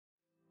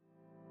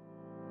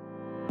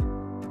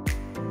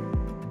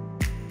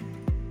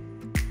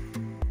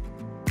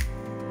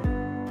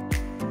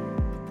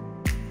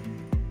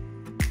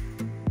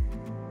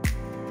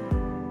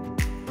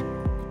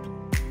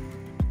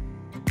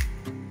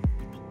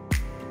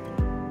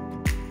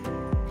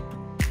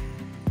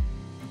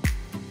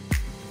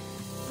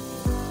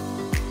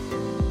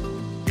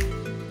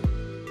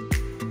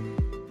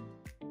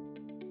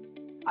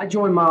I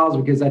joined Miles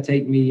because I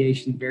take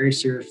mediation very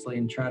seriously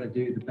and try to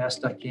do the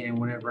best I can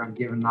whenever I'm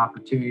given an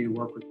opportunity to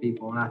work with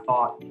people. And I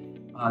thought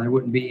there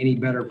wouldn't be any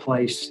better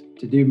place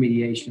to do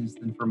mediations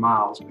than for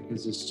Miles,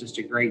 because it's just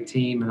a great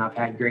team and I've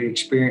had great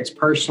experience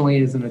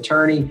personally as an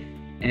attorney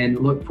and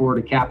look forward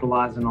to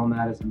capitalizing on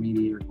that as a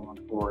mediator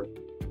going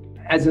forward.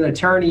 As an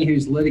attorney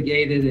who's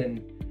litigated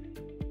and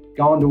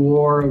gone to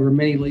war over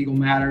many legal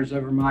matters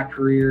over my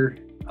career,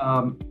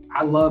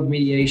 I love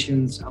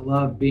mediations. I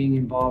love being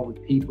involved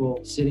with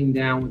people, sitting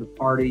down with the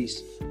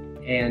parties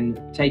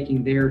and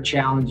taking their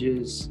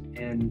challenges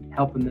and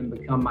helping them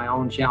become my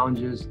own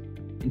challenges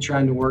and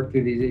trying to work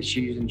through these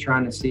issues and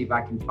trying to see if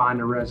I can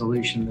find a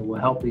resolution that will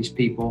help these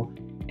people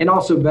and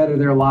also better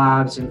their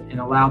lives and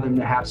allow them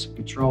to have some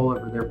control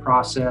over their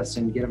process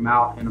and get them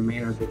out in a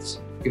manner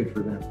that's good for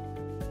them.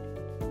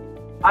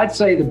 I'd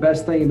say the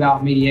best thing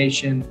about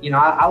mediation,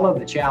 I love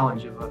the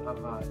challenge of a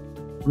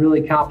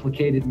really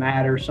complicated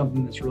matter,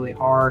 something that's really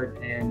hard,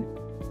 and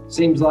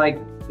seems like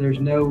there's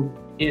no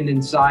end in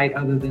sight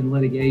other than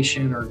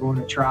litigation or going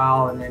to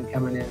trial and then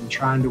coming in and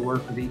trying to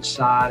work with each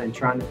side and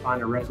trying to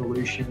find a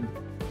resolution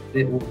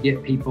that will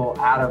get people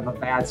out of a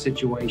bad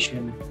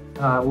situation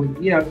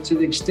to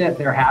the extent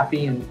they're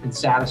happy and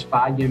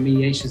satisfied.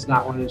 Mediation is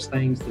not one of those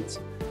things that's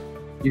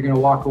you're going to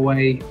walk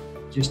away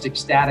just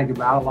ecstatic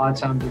about. A lot of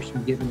times there's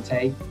some give and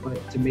take,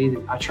 but to me,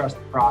 I trust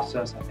the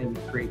process. I think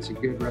it creates a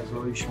good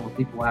resolution where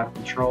people have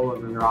control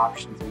over their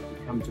options and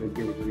can come to a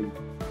good agreement.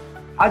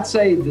 I'd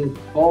say the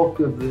bulk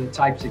of the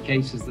types of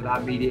cases that I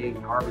mediate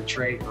and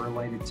arbitrate are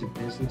related to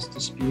business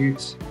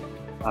disputes,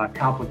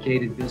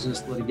 complicated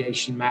business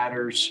litigation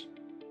matters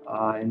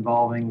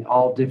involving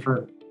all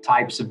different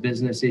types of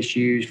business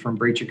issues, from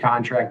breach of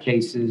contract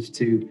cases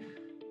to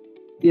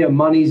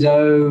money's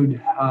owed,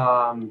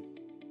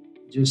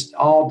 just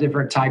all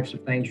different types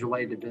of things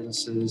related to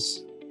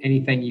businesses.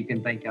 Anything you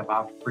can think of,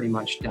 I've pretty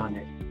much done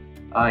it.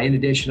 In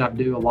addition, I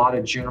do a lot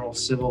of general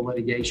civil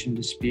litigation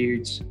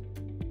disputes.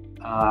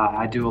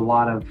 I do a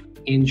lot of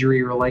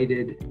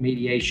injury-related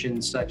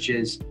mediation, such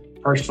as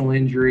personal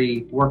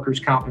injury, workers'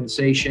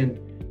 compensation.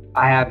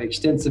 I have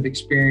extensive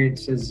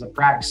experience as a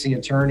practicing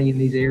attorney in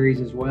these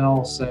areas as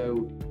well,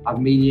 so I've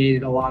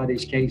mediated a lot of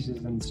these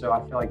cases, and so I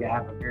feel like I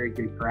have a very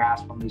good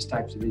grasp on these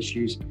types of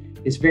issues.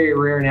 It's very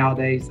rare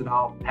nowadays that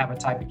I'll have a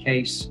type of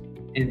case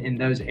in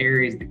those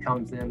areas that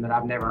comes in that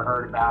I've never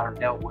heard about or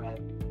dealt with.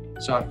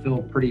 So I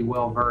feel pretty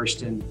well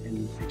versed and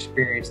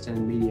experienced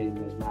in mediating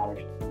those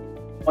matters.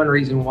 One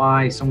reason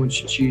why someone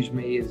should choose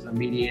me as a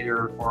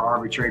mediator or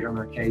arbitrator on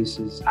their case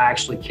is I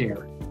actually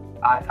care.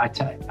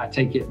 I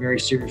take it very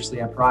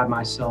seriously. I pride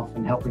myself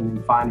in helping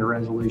them find a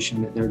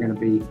resolution that they're going to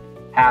be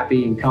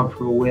happy and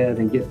comfortable with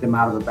and get them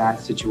out of a bad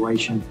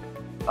situation.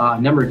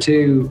 Number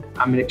two,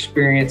 I'm an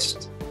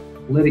experienced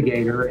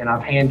litigator, and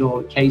I've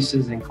handled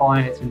cases and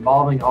clients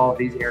involving all of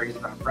these areas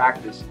that I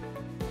practice.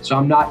 So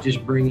I'm not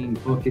just bringing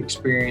book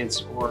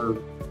experience or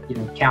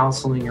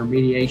counseling or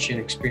mediation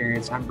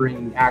experience. I'm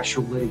bringing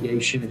actual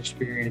litigation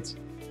experience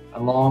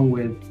along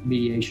with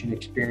mediation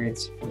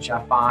experience, which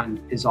I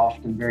find is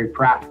often very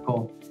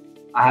practical.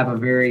 I have a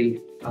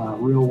very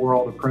real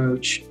world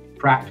approach,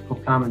 practical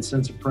common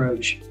sense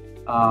approach.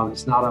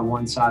 It's not a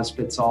one size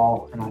fits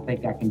all, and I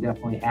think I can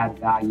definitely add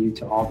value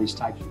to all these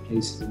types of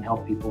cases and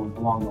help people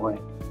along the way.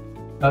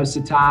 Most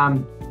of the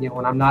time,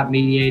 when I'm not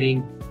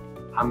mediating,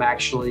 I'm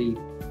actually,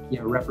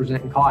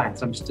 representing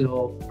clients. I'm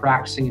still a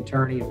practicing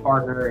attorney, a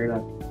partner at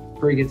a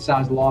pretty good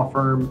sized law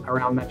firm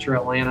around Metro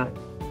Atlanta.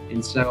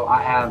 And so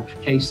I have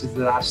cases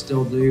that I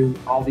still do,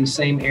 all these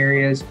same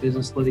areas: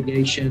 business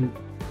litigation,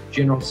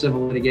 general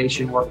civil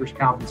litigation, workers'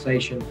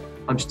 compensation.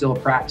 I'm still a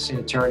practicing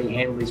attorney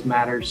handling these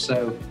matters.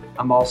 So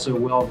I'm also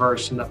well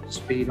versed and up to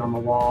speed on the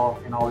law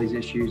and all these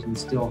issues and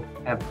still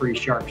have pretty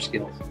sharp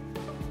skills.